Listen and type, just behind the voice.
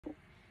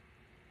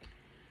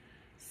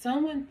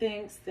Someone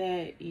thinks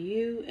that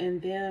you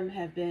and them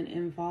have been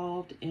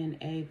involved in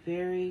a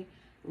very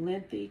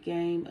lengthy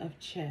game of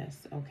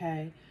chess,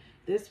 okay?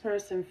 This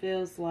person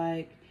feels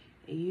like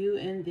you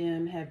and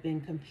them have been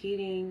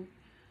competing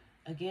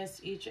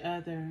against each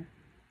other,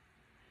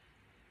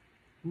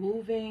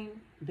 moving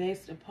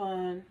based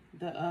upon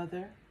the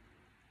other,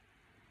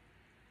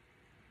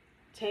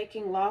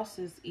 taking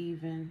losses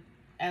even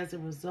as a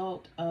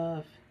result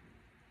of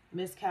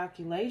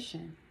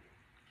miscalculation.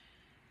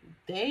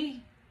 They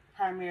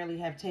primarily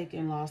have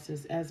taken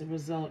losses as a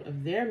result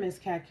of their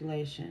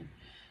miscalculation.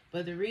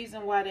 But the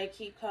reason why they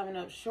keep coming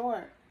up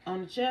short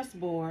on the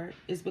chessboard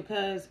is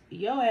because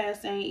your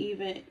ass ain't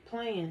even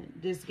playing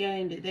this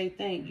game that they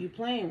think you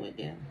playing with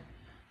them.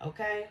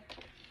 Okay?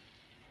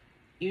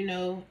 You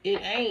know, it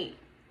ain't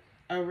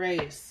a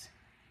race.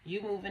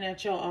 You moving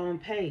at your own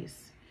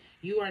pace.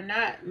 You are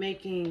not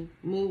making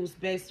moves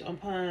based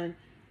upon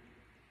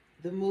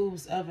the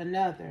moves of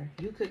another.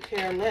 You could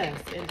care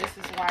less, and this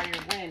is why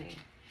you're winning.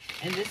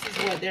 And this is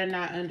what they're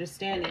not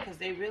understanding, because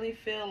they really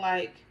feel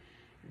like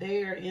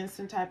they are in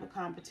some type of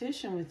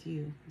competition with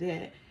you.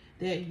 That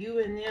you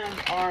and them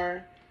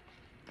are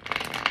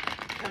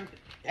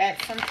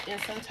in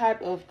some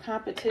type of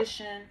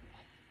competition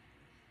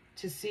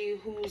to see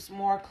who's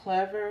more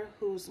clever,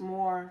 who's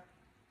more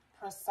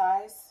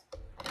precise,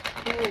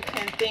 who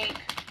can think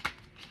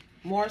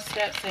more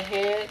steps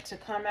ahead to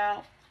come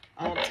out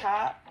on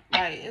top.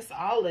 Like, it's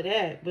all of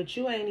that, but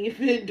you ain't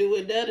even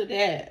doing none of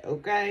that,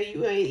 okay?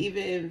 You ain't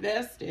even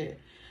invested.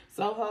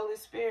 So, Holy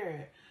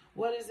Spirit,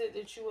 what is it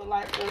that you would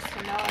like for us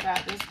to know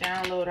about this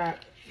download I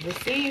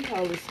received,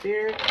 Holy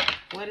Spirit?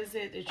 What is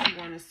it that you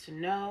want us to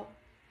know?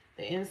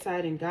 The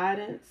insight and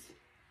guidance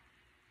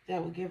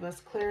that will give us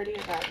clarity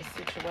about the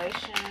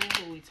situation,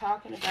 who we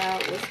talking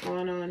about, what's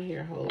going on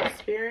here, Holy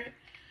Spirit.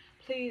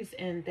 Please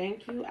and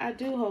thank you. I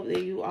do hope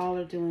that you all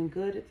are doing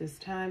good at this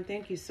time.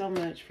 Thank you so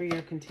much for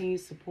your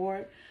continued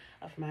support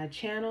of my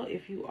channel.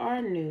 If you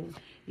are new,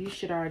 you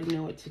should already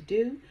know what to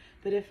do.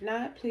 But if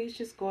not, please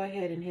just go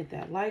ahead and hit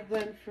that like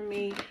button for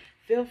me.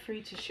 Feel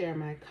free to share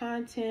my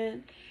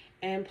content.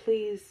 And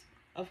please,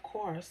 of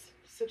course,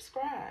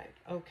 subscribe,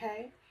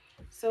 okay?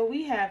 So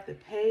we have the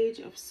Page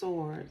of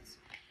Swords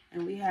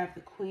and we have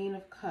the Queen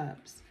of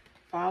Cups,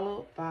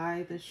 followed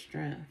by the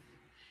Strength.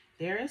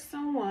 There is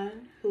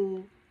someone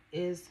who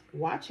is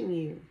watching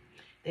you.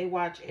 They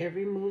watch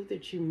every move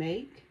that you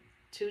make.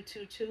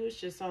 222 is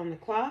just on the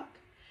clock.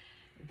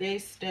 They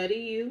study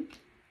you.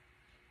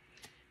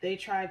 They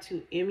try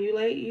to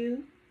emulate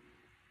you.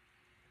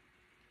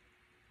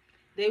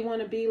 They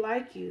want to be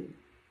like you.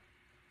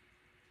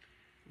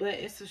 But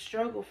it's a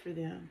struggle for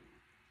them.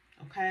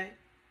 Okay?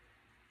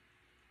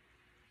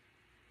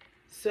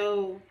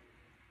 So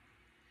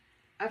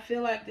I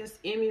feel like this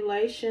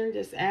emulation,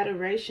 this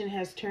adoration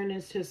has turned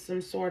into some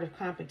sort of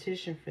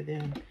competition for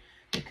them.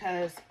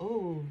 Because,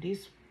 ooh,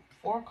 these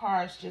 4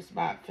 cards just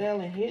about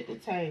fell and hit the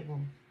table.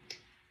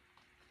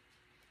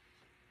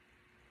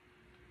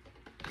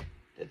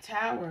 The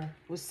Tower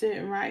was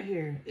sitting right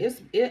here.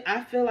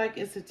 I feel like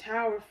it's a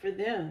tower for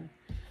them.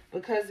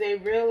 Because they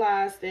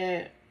realize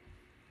that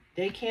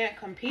they can't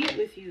compete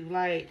with you.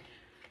 Like,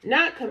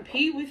 not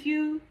compete with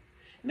you.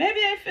 Maybe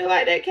they feel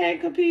like they can't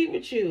compete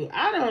with you.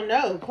 I don't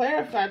know.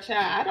 Clarify,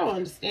 child. I don't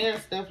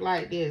understand stuff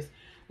like this.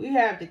 We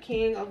have the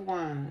King of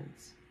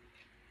Wands.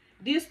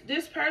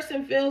 This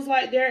person feels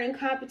like they're in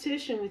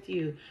competition with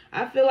you.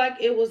 I feel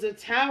like it was a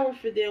tower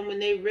for them when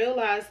they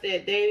realized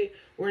that they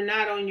were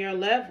not on your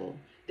level.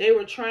 They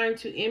were trying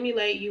to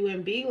emulate you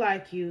and be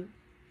like you.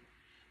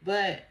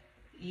 But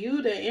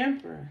you the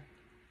Emperor.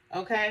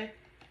 Okay?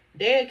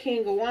 They're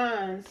King of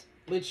Wands,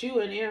 but you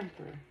an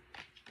Emperor.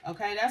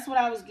 Okay? That's what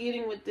I was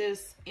getting with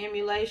this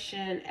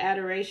emulation,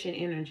 adoration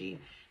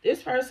energy.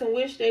 This person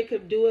wished they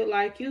could do it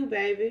like you,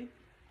 baby.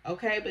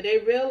 Okay? But they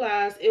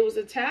realized it was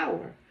a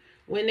tower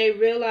when they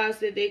realized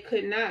that they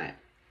could not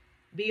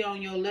be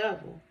on your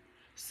level.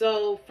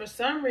 So for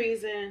some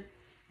reason,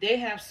 they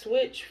have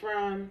switched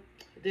from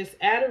this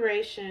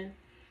adoration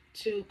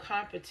to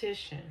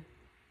competition.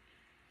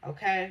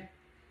 Okay?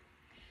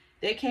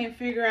 They can't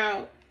figure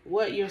out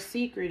what your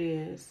secret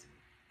is.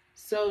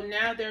 So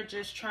now they're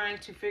just trying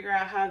to figure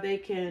out how they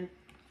can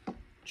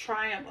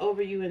triumph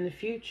over you in the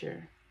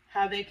future.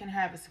 How they can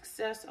have a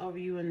success over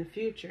you in the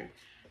future.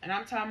 And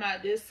I'm talking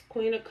about this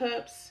Queen of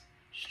Cups,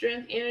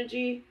 strength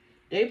energy.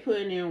 They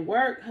putting in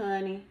work,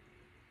 honey.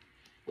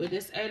 With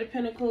this 8 of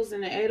Pentacles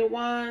and the 8 of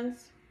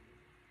Wands,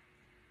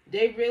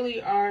 they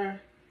really are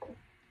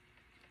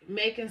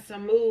making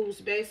some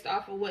moves based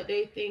off of what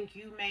they think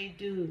you may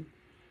do,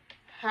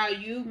 how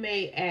you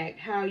may act,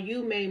 how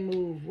you may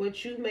move,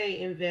 what you may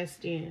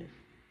invest in,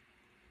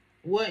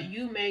 what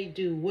you may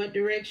do, what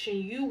direction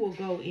you will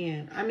go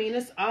in. I mean,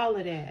 it's all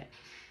of that.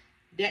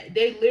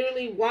 They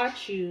literally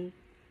watch you,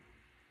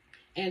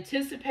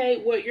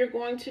 anticipate what you're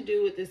going to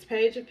do with this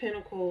Page of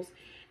Pentacles,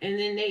 and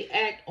then they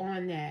act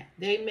on that.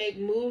 They make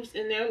moves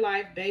in their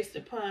life based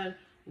upon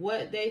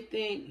what they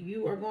think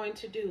you are going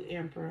to do,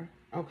 Emperor.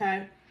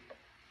 Okay?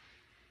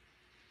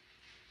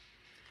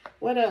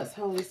 What else,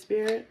 Holy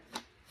Spirit?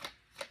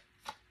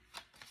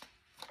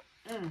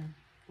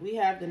 We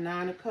have the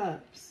Nine of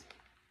Cups.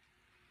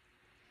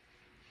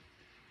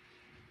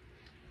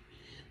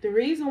 The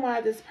reason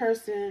why this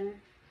person,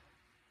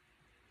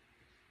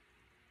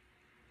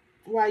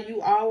 why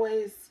you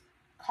always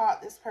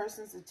caught this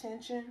person's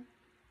attention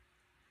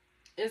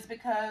is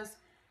because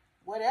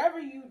whatever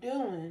you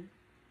doing,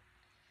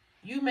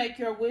 you make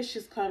your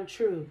wishes come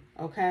true,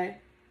 okay?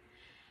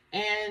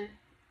 And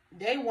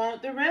they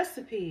want the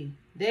recipe.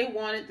 They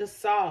wanted the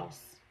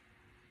sauce.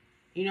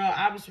 You know,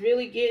 I was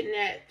really getting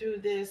that through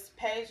this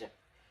Page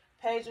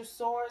of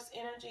Swords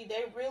energy.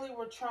 They really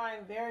were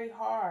trying very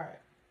hard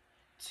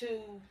to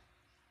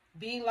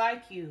be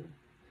like you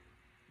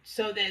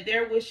so that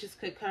their wishes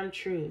could come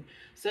true,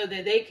 so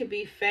that they could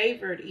be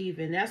favored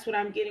even. That's what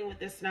I'm getting with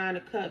this Nine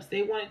of Cups.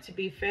 They wanted to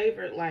be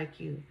favored like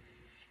you.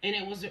 And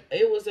it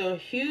was a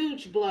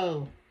huge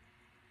blow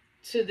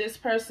to this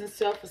person's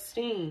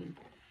self-esteem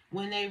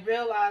when they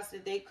realized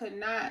that they could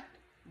not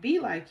be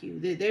like you,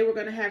 that they were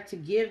going to have to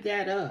give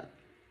that up.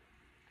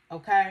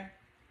 Okay?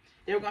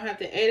 They were going to have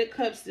to Eight of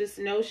Cups, this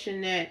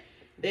notion that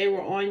they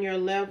were on your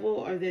level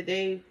or that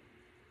they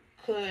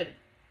could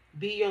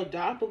be your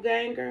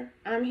doppelganger.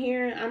 I'm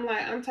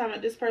talking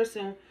about this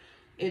person,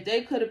 if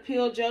they could have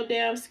peeled your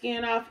damn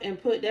skin off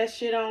and put that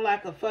shit on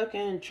like a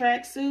fucking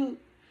tracksuit,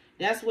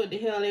 that's what the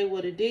hell they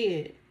would have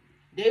did.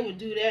 They would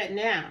do that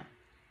now.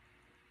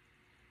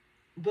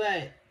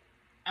 But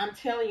I'm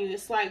telling you,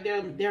 it's like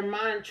their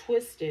mind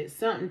twisted,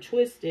 something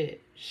twisted,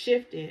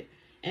 shifted,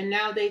 and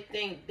now they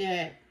think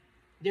that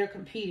they're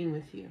competing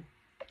with you.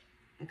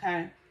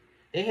 Okay?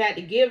 They had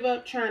to give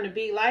up trying to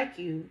be like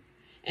you,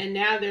 and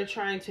now they're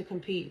trying to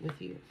compete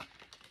with you.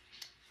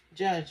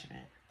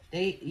 Judgment.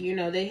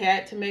 They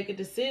had to make a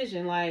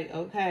decision like,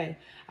 okay,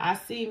 I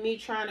see me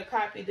trying to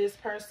copy this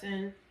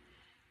person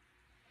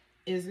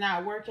is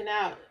not working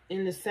out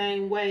in the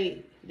same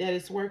way that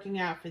it's working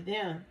out for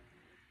them.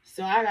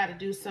 So I got to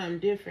do something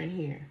different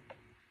here.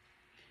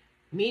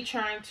 Me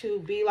trying to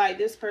be like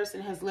this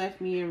person has left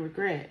me in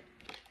regret.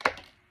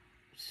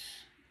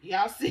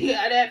 Y'all see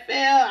how that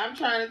fell? I'm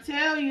trying to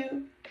tell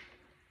you.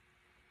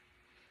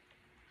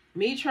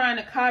 Me trying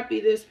to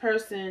copy this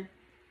person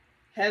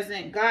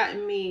hasn't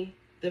gotten me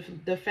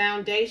the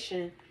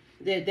foundation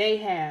that they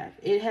have.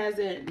 It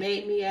hasn't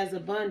made me as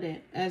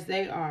abundant as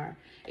they are.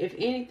 If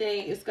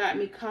anything, it's got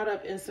me caught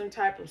up in some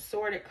type of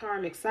sordid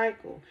karmic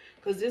cycle.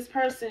 Because this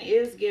person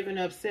is giving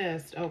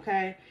obsessed,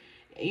 okay?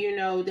 You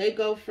know, they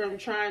go from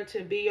trying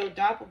to be your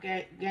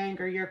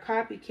doppelganger, your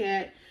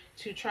copycat,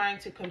 to trying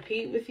to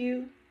compete with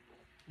you.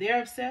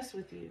 They're obsessed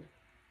with you.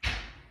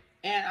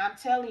 And I'm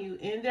telling you,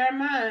 in their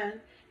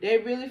mind, they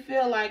really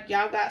feel like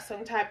y'all got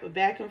some type of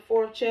back and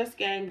forth chess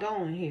game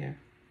going here.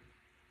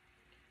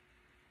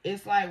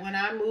 It's like when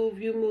I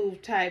move, you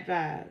move type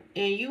vibe.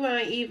 And you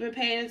ain't even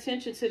paying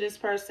attention to this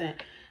person.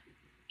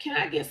 Can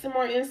I get some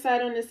more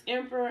insight on this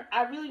Emperor?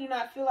 I really do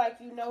not feel like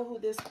you know who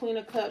this Queen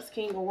of Cups,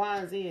 King of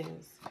Wands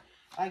is.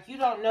 Like you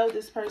don't know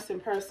this person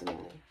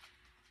personally.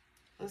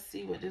 Let's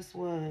see what this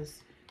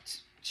was.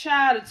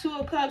 Child, the Two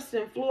of Cups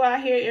and flew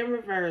out here in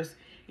reverse.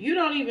 You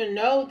don't even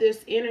know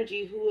this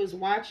energy who is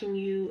watching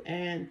you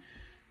and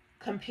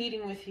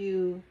competing with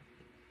you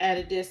at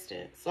a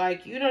distance.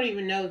 Like you don't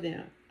even know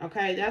them.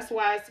 Okay, that's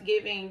why it's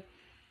giving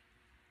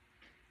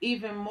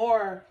even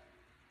more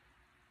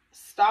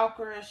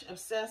stalkerish,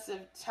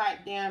 obsessive type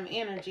damn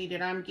energy that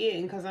I'm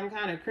getting, because I'm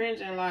kind of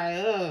cringing like,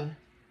 ugh.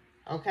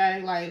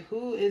 Okay, like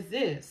who is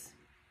this?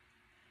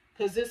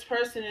 Because this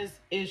person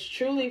is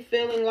truly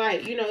feeling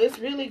like, you know, it's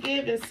really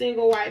giving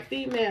single white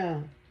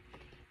female.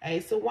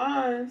 Ace of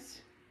Wands.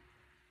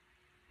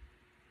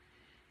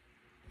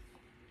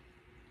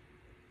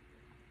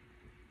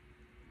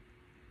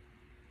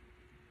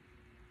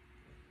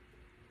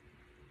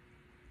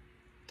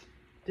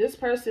 This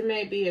person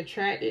may be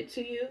attracted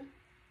to you,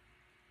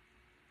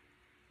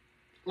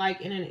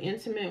 like in an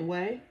intimate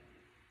way.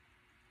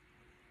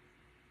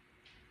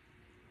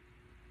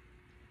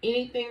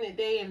 Anything that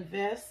they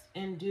invest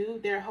and do,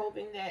 they're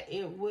hoping that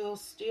it will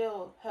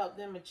still help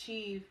them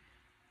achieve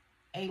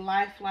a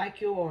life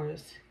like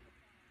yours,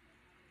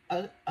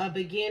 a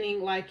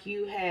beginning like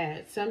you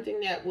had, something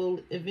that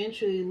will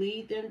eventually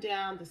lead them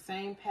down the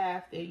same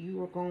path that you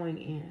were going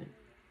in.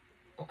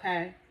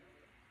 Okay?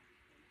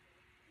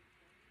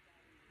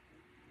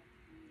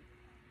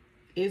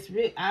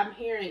 I'm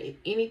hearing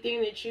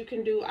anything that you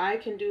can do, I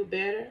can do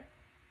better.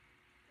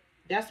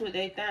 That's what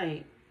they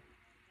think.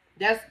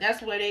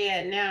 That's where they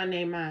at now in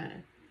their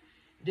mind.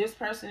 This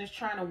person is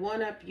trying to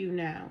one-up you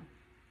now.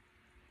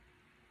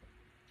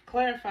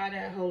 Clarify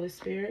that, Holy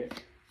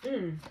Spirit.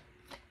 It's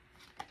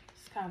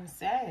kind of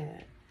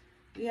sad.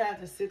 We have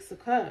the Six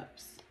of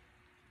Cups.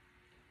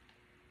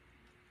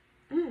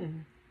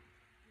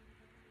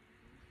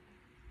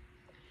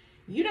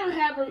 You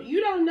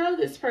don't know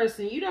this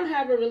person. You don't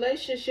have a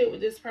relationship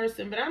with this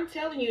person. But I'm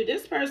telling you,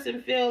 this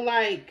person feel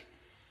like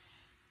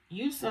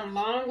you some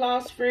long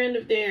lost friend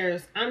of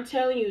theirs. I'm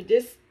telling you,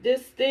 this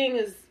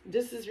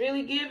is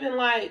really giving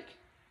like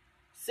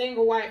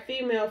single white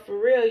female for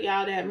real,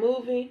 y'all, that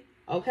movie.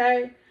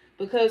 Okay?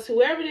 Because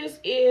whoever this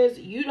is,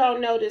 you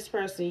don't know this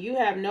person. You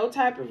have no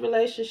type of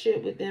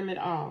relationship with them at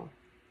all.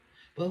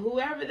 But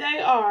whoever they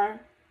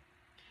are,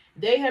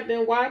 they have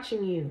been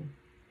watching you.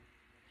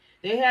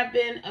 They have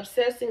been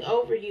obsessing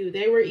over you.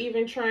 They were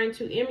even trying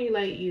to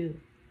emulate you,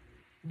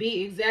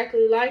 be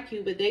exactly like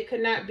you, but they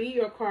could not be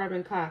your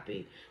carbon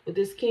copy with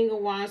this King of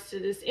Wands to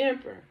this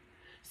Emperor.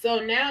 So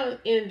now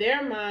in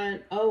their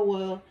mind, oh,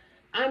 well,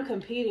 I'm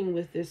competing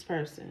with this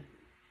person.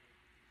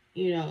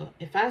 You know,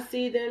 if I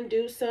see them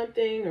do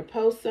something or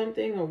post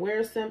something or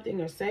wear something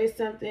or say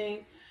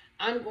something,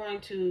 I'm going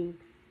to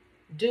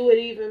do it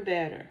even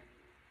better.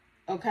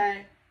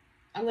 Okay?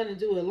 I'm going to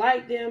do it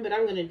like them, but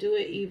I'm going to do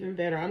it even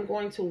better. I'm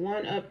going to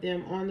one-up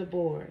them on the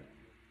board.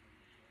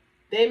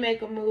 They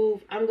make a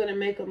move, I'm going to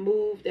make a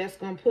move that's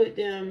going to put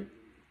them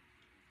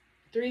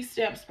 3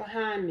 steps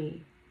behind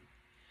me.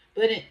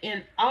 But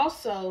and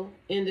also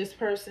in this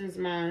person's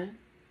mind,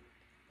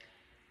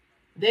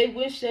 they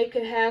wish they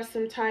could have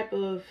some type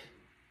of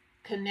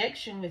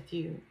connection with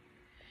you.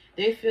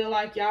 They feel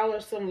like y'all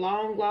are some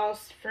long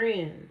lost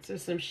friends or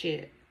some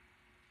shit.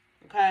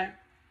 Okay?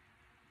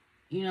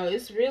 You know,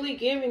 it's really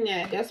giving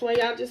that. That's why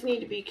y'all just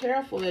need to be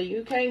careful. That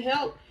you can't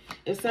help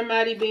if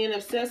somebody being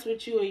obsessed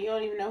with you or you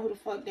don't even know who the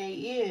fuck they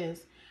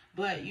is.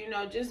 But, you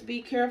know, just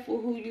be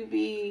careful who you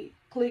be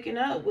clicking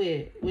up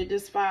with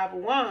this 5 of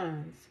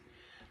Wands.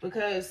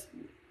 Because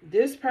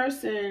this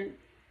person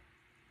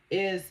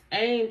is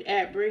aimed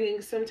at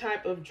bringing some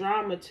type of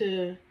drama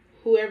to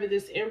whoever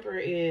this Emperor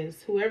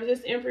is. Whoever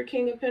this Emperor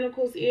King of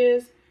Pentacles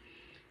is,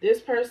 this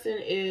person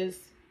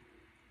is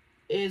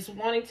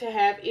wanting to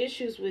have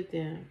issues with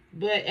them.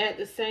 But at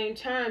the same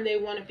time, they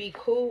want to be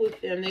cool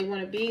with them. They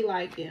want to be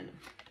like them.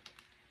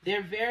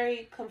 They're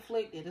very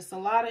conflicted. It's a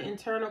lot of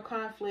internal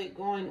conflict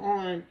going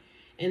on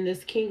in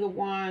this King of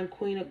Wands,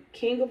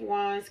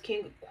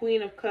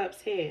 Queen of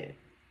Cups head.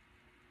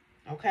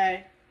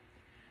 Okay?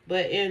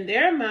 But in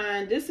their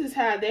mind, this is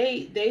how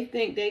they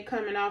think they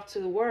coming off to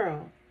the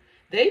world.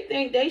 They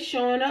think they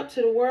showing up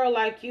to the world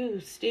like you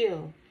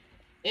still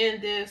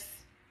in this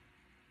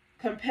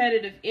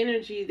competitive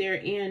energy they're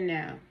in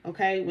now.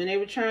 Okay? When they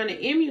were trying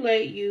to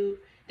emulate you,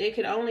 they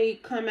could only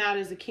come out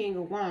as a King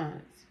of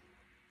Wands.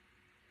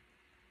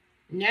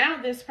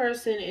 Now this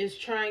person is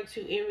trying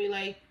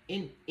to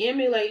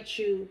emulate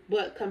you,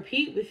 but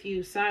compete with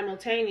you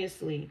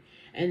simultaneously.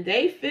 And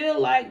they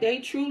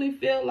truly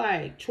feel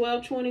like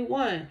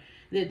 1221,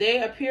 that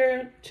they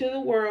appear to the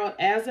world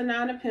as a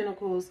 9 of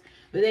Pentacles,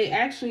 but they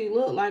actually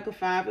look like a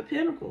 5 of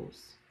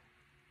Pentacles.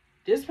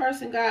 This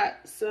person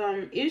got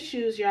some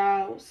issues,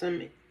 y'all,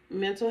 some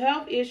mental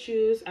health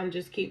issues. I'm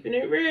just keeping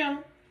it real.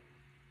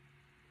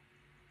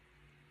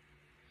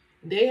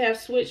 They have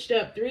switched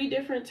up 3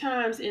 different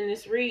times in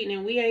this reading,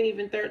 and we ain't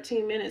even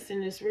 13 minutes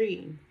in this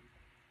reading.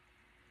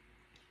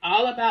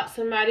 All about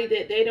somebody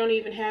that they don't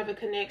even have a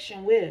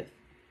connection with.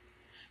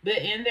 But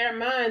in their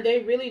mind,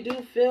 they really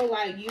do feel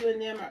like you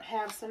and them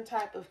have some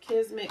type of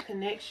kismet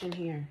connection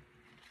here.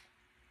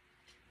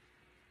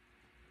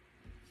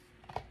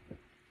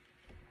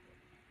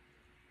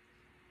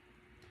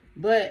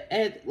 But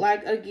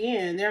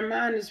again, their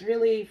mind is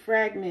really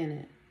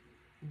fragmented,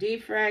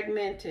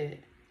 defragmented,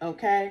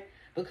 okay?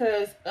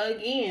 Because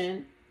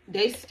again,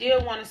 they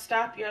still want to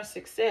stop your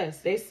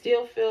success. They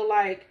still feel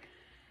like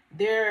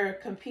they're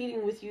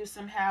competing with you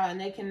somehow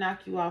and they can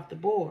knock you off the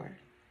board.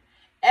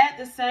 At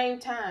the same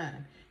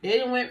time, they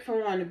done went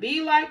from wanting to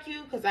be like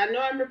you, because I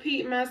know I'm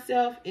repeating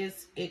myself.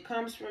 It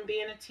comes from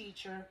being a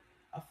teacher,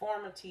 a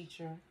former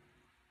teacher.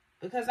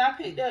 Because I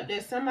picked up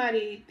that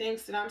somebody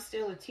thinks that I'm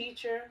still a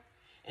teacher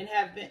and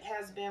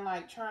has been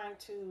like trying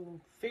to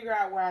figure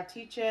out where I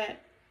teach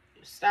at.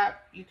 Stop.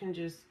 You can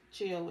just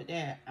chill with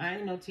that. I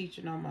ain't no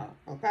teacher no more.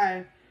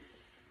 Okay?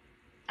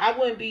 I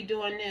wouldn't be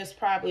doing this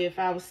probably if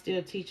I was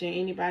still teaching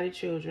anybody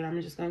children.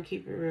 I'm just going to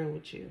keep it real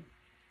with you.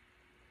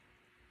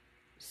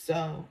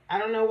 So, I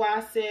don't know why I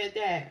said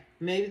that.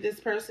 Maybe this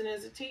person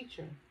is a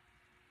teacher.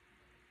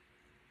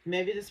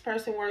 Maybe this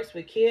person works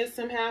with kids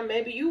somehow.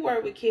 Maybe you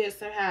work with kids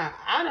somehow.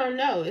 I don't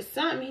know. It's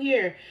something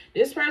here.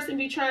 This person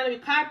be trying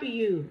to copy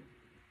you.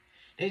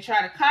 They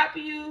try to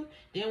copy you.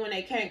 Then when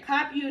they can't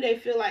copy you, they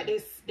feel like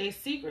they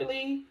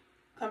secretly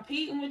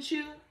competing with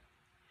you.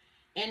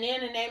 And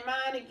then in their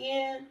mind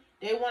again,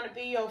 they want to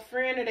be your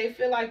friend, or they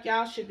feel like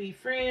y'all should be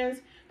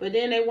friends. But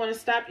then they want to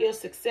stop your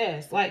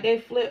success. Like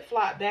they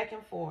flip-flop back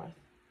and forth.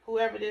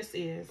 Whoever this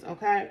is,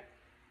 okay?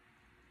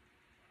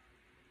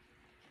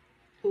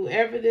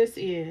 Whoever this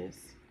is,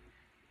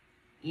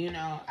 you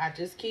know, I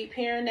just keep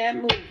hearing that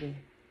movie.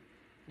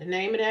 The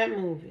name of that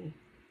movie.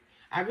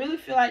 I really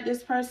feel like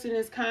this person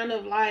is kind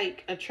of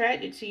like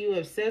attracted to you,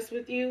 obsessed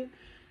with you,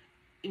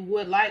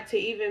 would like to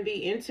even be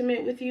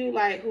intimate with you.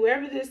 Like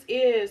whoever this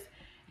is,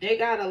 they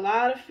got a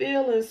lot of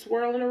feelings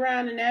swirling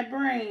around in that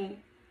brain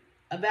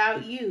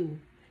about you.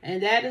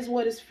 And that is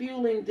what is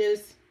fueling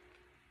this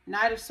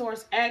Knight of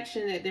Swords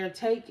action that they're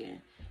taking.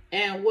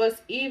 And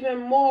what's even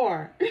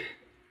more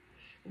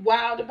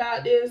wild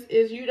about this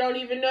is you don't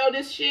even know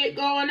this shit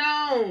going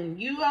on.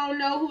 You don't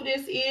know who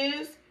this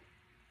is.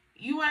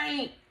 You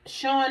ain't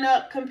showing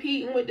up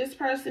competing with this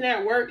person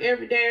at work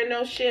every day or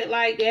no shit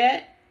like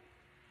that.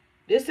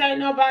 This ain't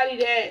nobody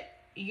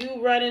that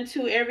you run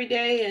into every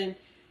day and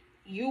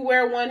you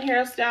wear one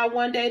hairstyle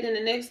one day, then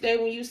the next day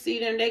when you see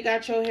them, they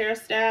got your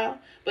hairstyle.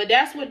 But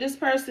that's what this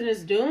person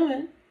is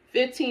doing.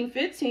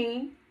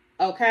 15-15.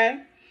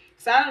 Okay?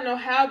 So I don't know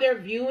how they're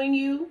viewing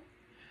you.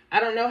 I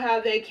don't know how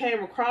they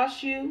came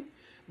across you.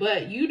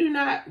 But you do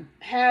not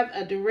have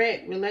a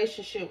direct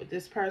relationship with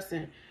this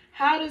person.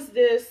 How does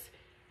this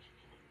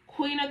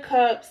Queen of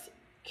Cups,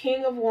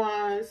 King of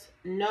Wands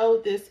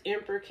know this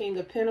Emperor, King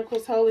of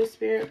Pentacles? Holy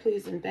Spirit,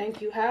 please and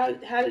thank you. How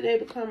did they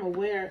become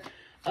aware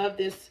of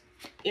this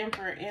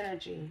Emperor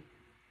energy?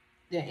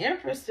 The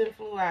Empress still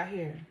flew out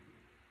here.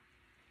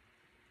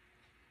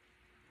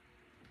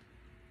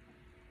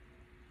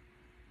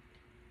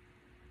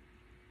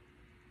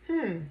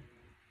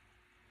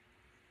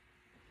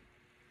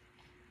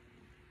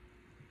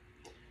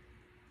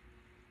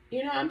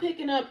 You know, I'm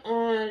picking up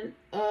on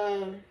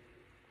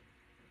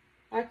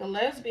like a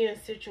lesbian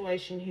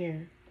situation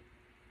here.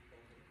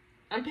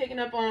 I'm picking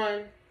up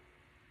on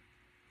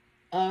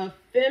a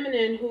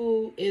feminine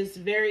who is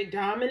very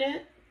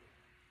dominant.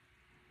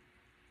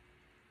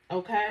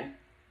 Okay?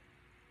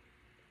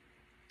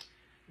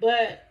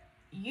 But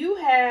you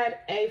had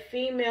a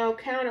female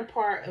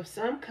counterpart of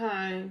some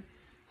kind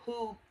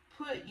who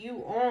put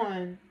you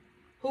on,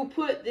 who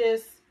put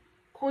this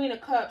Queen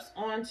of Cups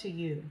onto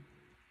you.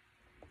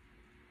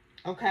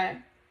 Okay?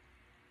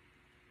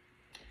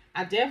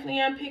 I definitely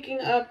am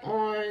picking up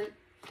on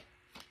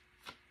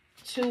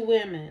two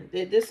women.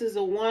 That this is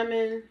a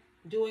woman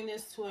doing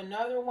this to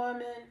another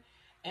woman.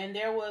 And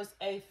there was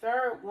a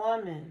third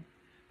woman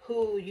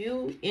who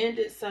you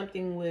ended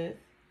something with,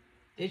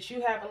 that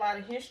you have a lot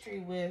of history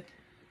with,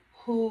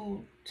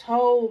 who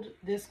told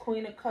this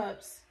Queen of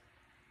Cups,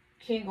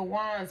 King of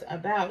Wands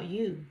about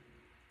you.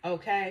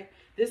 Okay?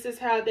 This is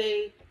how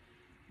they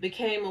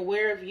became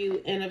aware of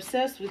you and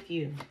obsessed with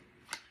you.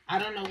 I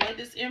don't know what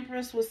this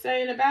Empress was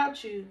saying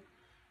about you,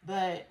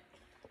 but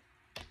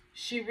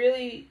she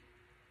really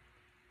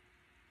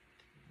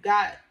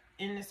got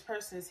in this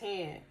person's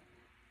head.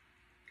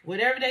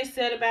 Whatever they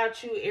said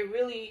about you, it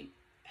really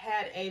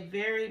had a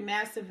very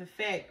massive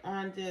effect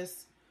on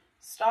this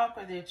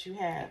stalker that you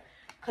have.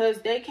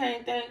 Because they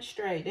can't think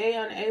straight. They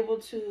unable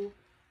to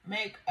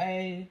make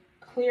a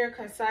clear,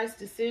 concise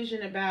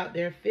decision about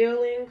their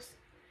feelings.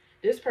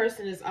 This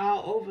person is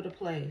all over the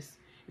place.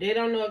 They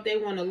don't know if they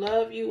want to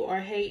love you or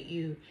hate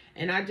you.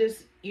 And I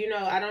just, you know,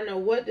 I don't know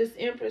what this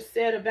Empress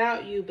said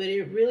about you, but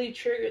it really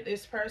triggered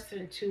this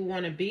person to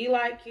want to be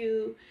like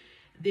you,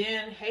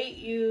 then hate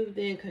you,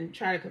 then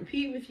try to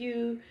compete with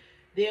you,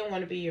 then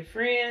want to be your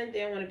friend,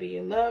 then want to be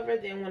your lover,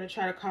 then want to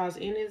try to cause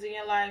enemies in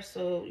your life.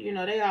 So, you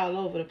know, they all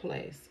over the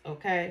place,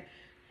 okay?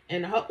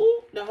 And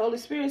the Holy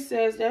Spirit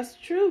says that's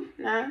the truth,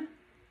 nah.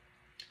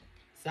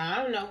 So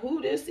I don't know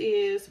who this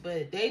is,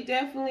 but they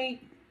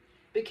definitely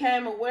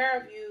became aware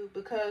of you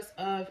because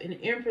of an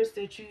Empress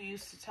that you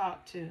used to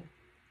talk to,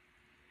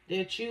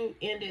 that you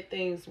ended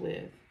things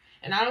with.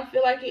 And I don't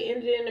feel like it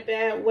ended in a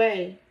bad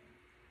way,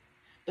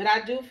 but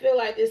I do feel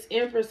like this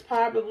Empress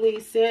probably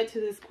said to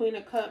this Queen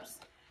of Cups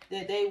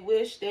that they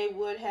wish they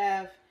would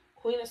have,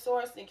 Queen of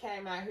Swords that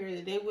came out here,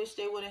 that they wish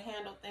they would have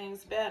handled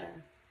things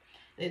better,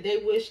 that they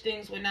wish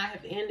things would not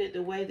have ended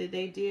the way that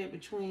they did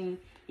between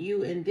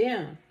you and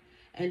them.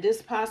 And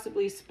this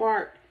possibly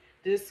sparked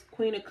this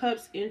Queen of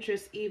Cups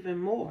interest even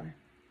more,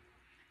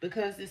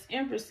 because this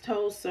Empress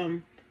told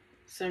some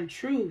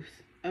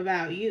truth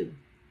about you,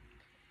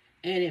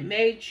 and it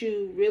made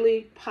you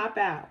really pop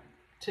out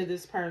to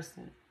this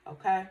person.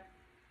 Okay,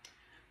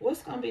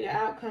 what's going to be the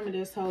outcome of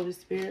this, Holy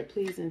Spirit,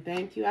 please and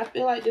thank you? I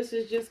feel like this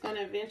is just going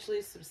to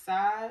eventually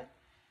subside.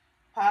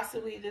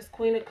 Possibly this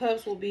Queen of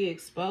Cups will be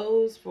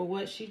exposed for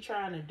what she's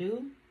trying to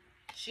do.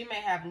 She may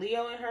have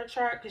Leo in her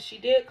chart, because she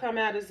did come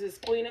out as this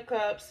Queen of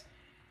Cups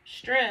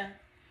strength.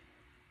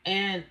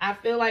 And I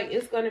feel like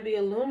it's going to be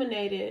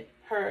illuminated.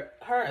 Her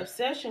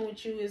obsession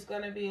with you is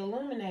going to be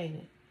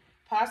illuminated.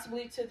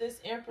 Possibly to this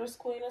Empress,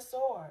 Queen of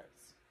Swords.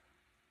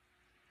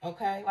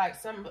 Okay? Like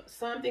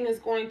something is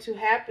going to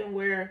happen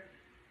where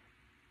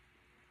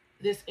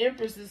this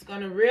Empress is going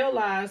to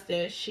realize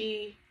that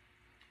she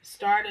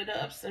started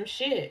up some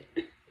shit.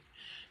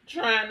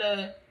 Trying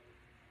to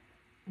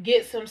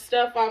get some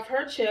stuff off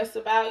her chest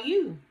about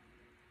you.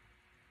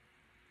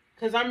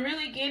 Because I'm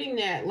really getting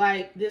that.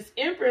 Like, this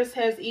Empress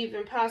has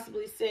even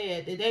possibly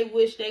said that they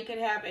wish they could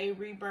have a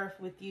rebirth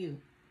with you.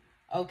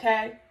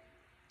 Okay?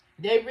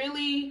 They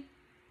really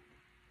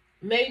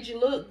made you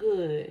look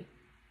good.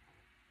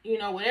 You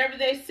know, whatever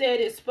they said,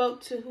 it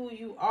spoke to who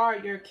you are,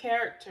 your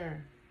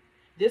character.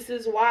 This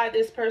is why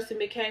this person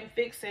became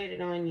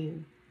fixated on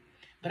you.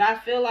 But I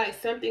feel like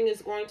something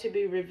is going to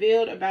be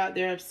revealed about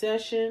their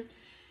obsession.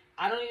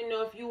 I don't even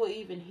know if you will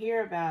even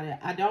hear about it.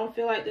 I don't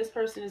feel like this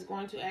person is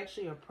going to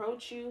actually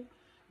approach you,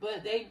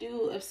 but they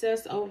do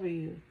obsess over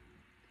you.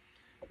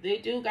 They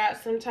do got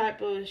some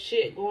type of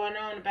shit going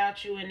on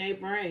about you in their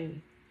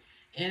brain.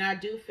 And I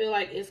do feel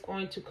like it's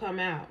going to come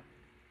out.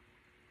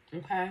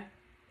 Okay?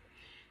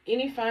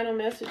 Any final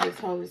messages,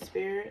 Holy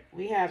Spirit?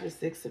 We have the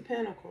Six of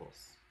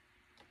Pentacles.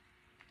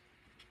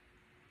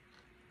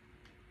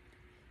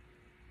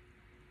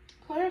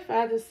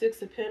 Clarify the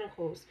Six of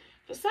Pentacles.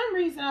 For some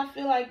reason, I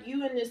feel like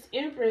you and this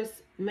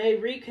Empress may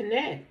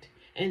reconnect.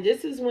 And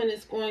this is when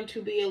it's going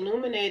to be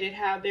illuminated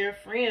how their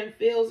friend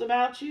feels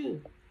about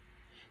you.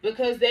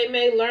 Because they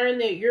may learn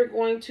that you're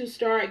going to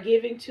start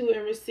giving to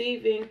and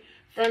receiving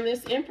from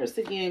this Empress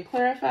again.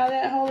 Clarify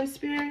that, Holy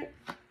Spirit.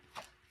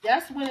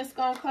 That's when it's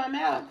going to come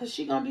out. Because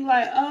she's going to be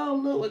like, oh,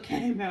 look what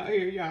came out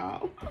here,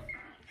 y'all.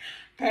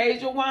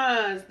 Page of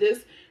Wands.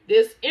 This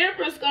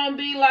Empress going to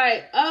be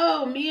like,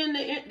 oh, me and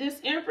this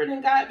Emperor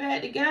done got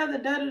back together.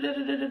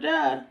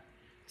 Da-da-da-da-da-da-da.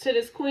 To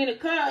this Queen of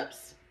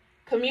Cups.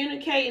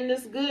 Communicating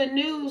this good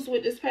news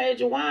with this Page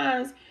of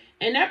Wands.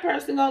 And that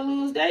person going to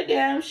lose their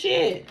damn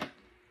shit.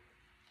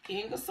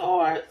 King of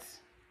Swords.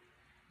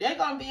 They're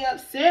going to be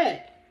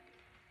upset.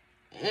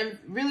 And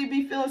really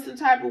be feeling some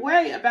type of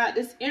way about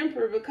this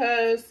Emperor.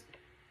 Because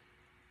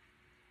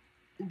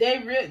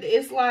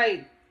it's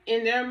like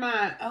in their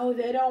mind, oh,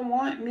 they don't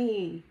want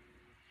me.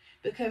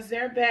 Because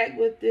they're back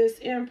with this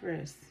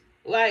Empress.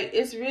 Like,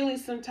 it's really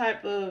some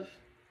type of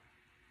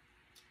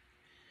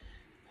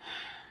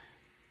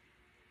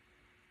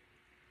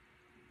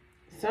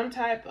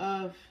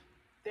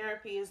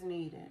therapy is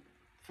needed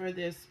for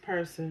this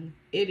person.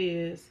 It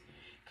is.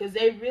 Because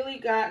they really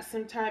got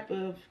some type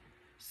of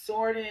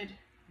sordid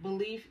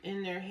belief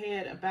in their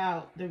head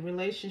about the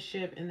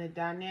relationship and the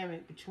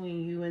dynamic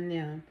between you and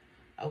them.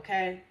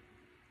 Okay?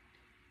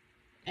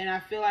 And I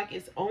feel like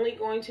it's only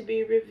going to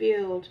be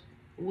revealed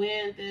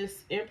when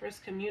this Empress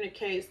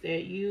communicates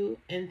that you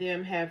and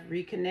them have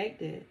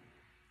reconnected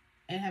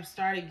and have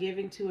started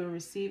giving to and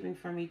receiving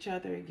from each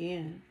other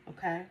again.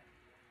 Okay?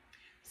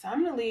 So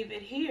I'm going to leave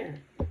it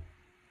here.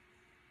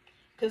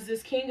 Because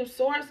this King of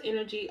Swords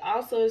energy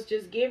also is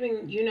just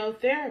giving,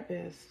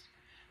 therapists.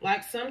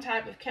 Like some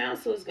type of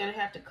counsel is going to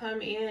have to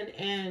come in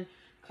and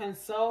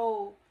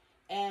console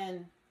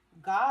and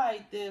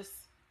guide this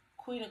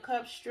Queen of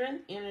Cups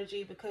strength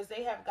energy, because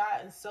they have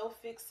gotten so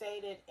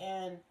fixated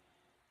and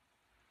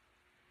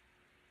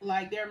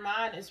like their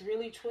mind is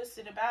really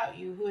twisted about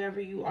you,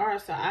 whoever you are.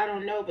 So I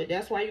don't know, but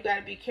that's why you got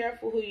to be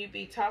careful who you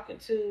be talking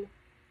to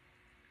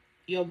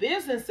your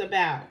business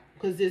about.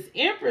 Because this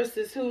Empress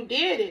is who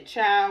did it,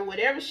 child.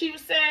 Whatever she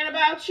was saying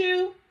about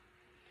you,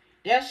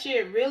 that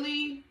shit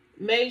really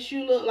made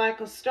you look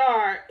like a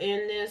star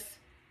in this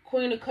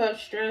Queen of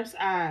Cups strength's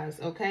eyes,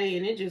 okay?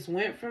 And it just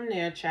went from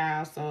there,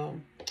 child. So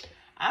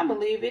I'm going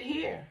to leave it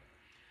here.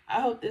 I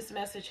hope this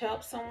message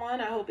helps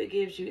someone. I hope it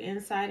gives you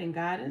insight and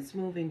guidance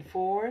moving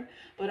forward.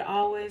 But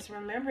always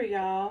remember,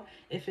 y'all,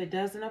 if it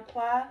doesn't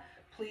apply,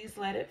 please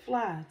let it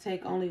fly.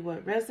 Take only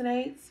what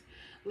resonates.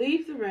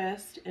 Leave the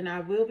rest. And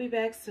I will be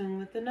back soon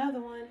with another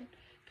one.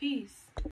 Peace.